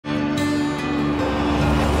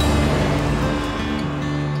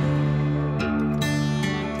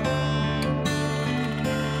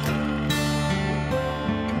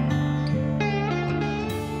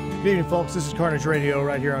evening, folks. This is Carnage Radio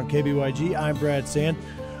right here on KBYG. I'm Brad Sand.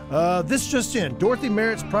 This just in. Dorothy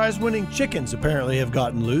Merritt's prize-winning chickens apparently have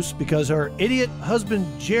gotten loose because her idiot husband,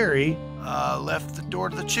 Jerry, left the door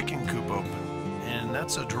to the chicken coop open. And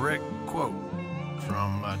that's a direct quote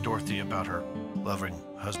from Dorothy about her loving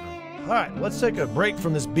husband. All right, let's take a break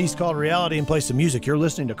from this beast called reality and play some music. You're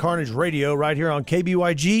listening to Carnage Radio right here on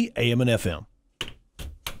KBYG, AM and FM.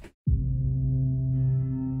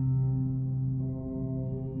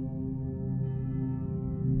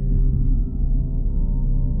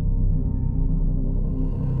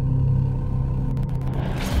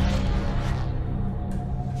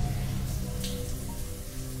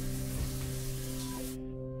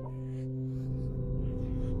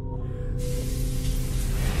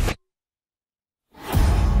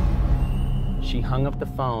 She hung up the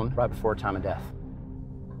phone right before her time of death.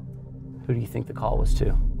 Who do you think the call was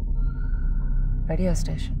to? Radio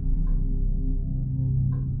station.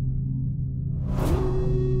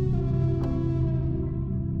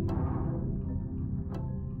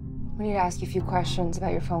 We need to ask you a few questions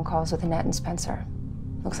about your phone calls with Annette and Spencer.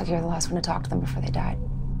 Looks like you're the last one to talk to them before they died.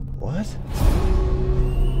 What?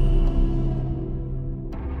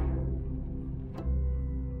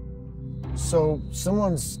 So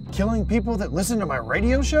someone's killing people that listen to my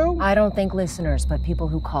radio show? I don't think listeners, but people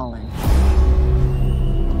who call in.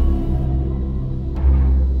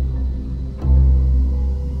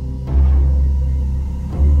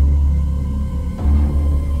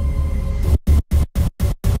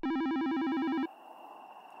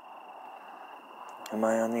 Am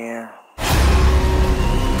I on the air?